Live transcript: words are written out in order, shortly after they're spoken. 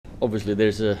obviously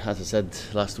there's a, as I said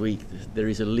last week, there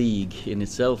is a league in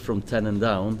itself from 10 and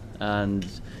down, and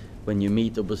when you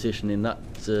meet opposition in that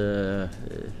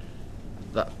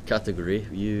category,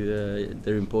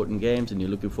 they're important games and you're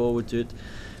looking forward to it.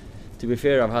 To be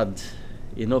fair, I've had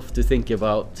enough to think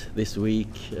about this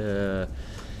week.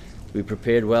 We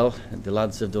prepared well. The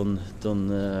lads have done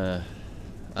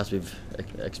as we've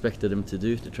expected them to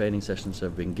do. The training sessions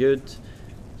have been good.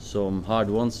 Some hard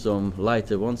ones, some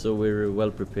lighter ones, so we're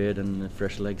well prepared and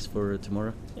fresh legs for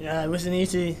tomorrow. Yeah, it was an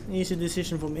easy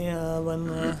decision for me. When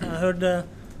I heard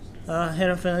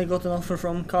Heerenveen got an offer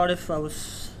from Cardiff, it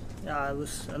was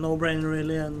a no-brainer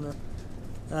really, and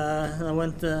I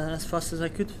went as fast as I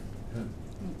could.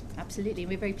 Absolutely,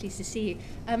 we're very pleased to see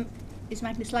you. Is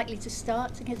Magnus likely to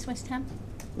start against West Ham?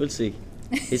 We'll see.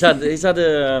 He's had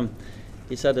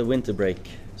a winter break,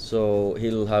 so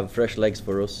he'll have fresh legs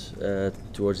for us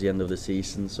towards the end of the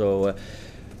season. So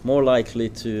more likely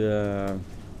to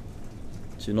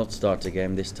not start the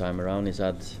game this time around. He's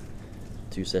had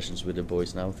 2 sessions with the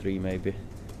boys now, 3 maybe.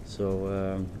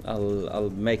 So I'll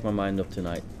make my mind up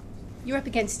tonight. You're up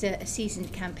against a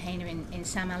seasoned campaigner in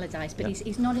Sam Allardyce, but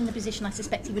he's not in the position I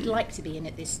suspect he would like to be in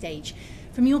at this stage.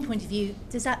 From your point of view,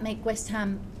 does that make West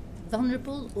Ham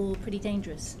vulnerable or pretty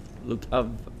dangerous? Look,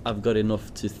 I've got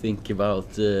enough to think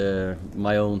about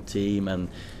my own team, and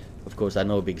of course I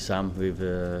know Big Sam. We've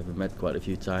met quite a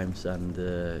few times,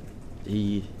 and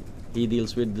he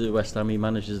deals with West Ham. He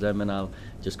manages them, and I'll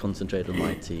just concentrate on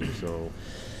my team. So.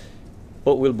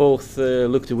 But we'll both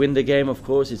look to win the game, of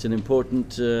course. It's an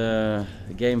important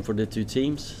game for the 2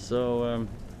 teams. So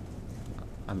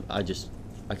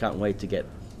I can't wait to get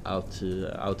out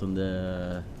on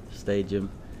the stadium,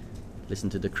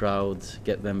 listen to the crowd,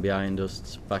 get them behind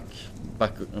us, back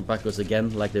us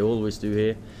again like they always do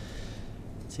here.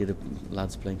 See the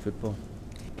lads playing football.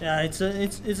 Yeah, it's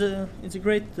a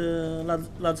great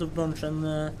lads of bunch,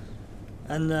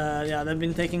 and yeah, they've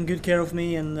been taking good care of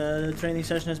me, and the training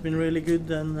session has been really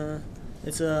good, and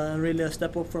it's really a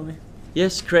step up for me.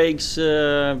 Yes, Craig's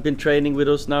been training with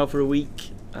us now for a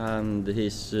week, and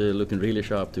he's looking really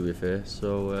sharp, to be fair.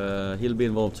 So he'll be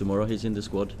involved tomorrow. He's in the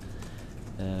squad.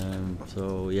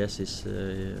 So yes, he's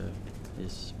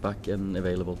back and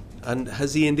available. And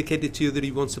has he indicated to you that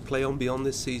he wants to play on beyond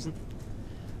this season?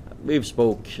 We've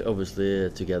spoke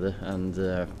obviously together, and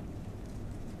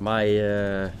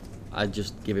I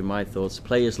just give him my thoughts.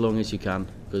 Play as long as you can,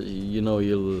 because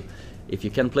if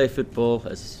you can play football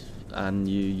and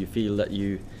you feel that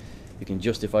you can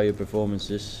justify your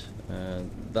performances,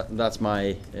 that's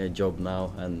my job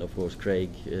now, and of course Craig,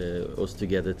 us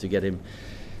together to get him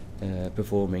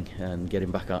performing and get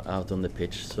him back out on the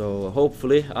pitch. So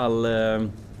hopefully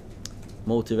I'll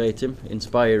motivate him,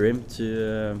 inspire him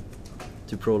to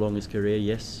prolong his career.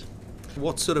 Yes.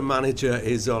 What sort of manager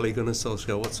is Ole Gunnar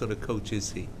Solskjaer? What sort of coach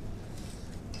is he?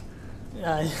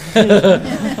 Yeah,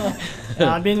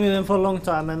 I've been with him for a long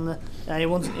time, and he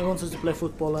wants us to play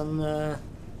football, and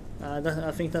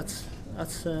I think that's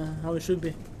how it should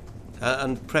be.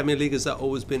 And Premier League, has that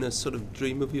always been a sort of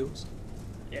dream of yours?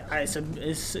 Yeah, it's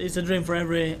a dream for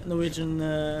every Norwegian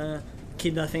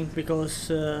kid, I think, because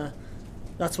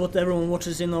that's what everyone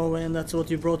watches in Norway, and that's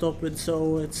what you brought up with.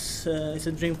 So it's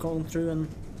a dream come true, and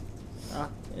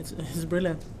it's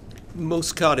brilliant.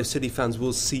 Most Cardiff City fans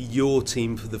will see your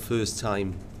team for the first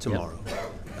time tomorrow.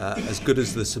 Yeah. As good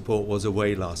as the support was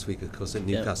away last week, of course, at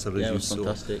Newcastle, as it you was saw.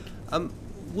 Fantastic.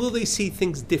 Will they see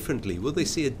things differently? Will they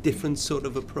see a different sort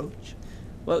of approach?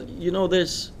 Well,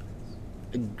 there's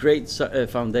a great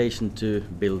foundation to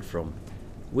build from.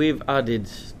 We've added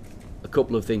a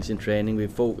couple of things in training.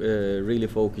 We've really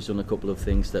focused on a couple of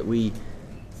things that we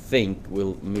think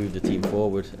will move the team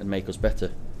forward and make us better.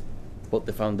 But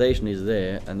the foundation is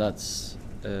there, and that's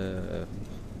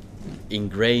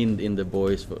ingrained in the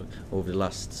boys over the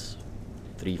last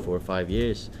 3, 4, 5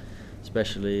 years.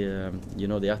 Especially,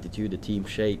 the attitude, the team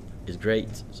shape is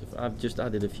great. So I've just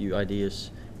added a few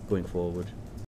ideas going forward.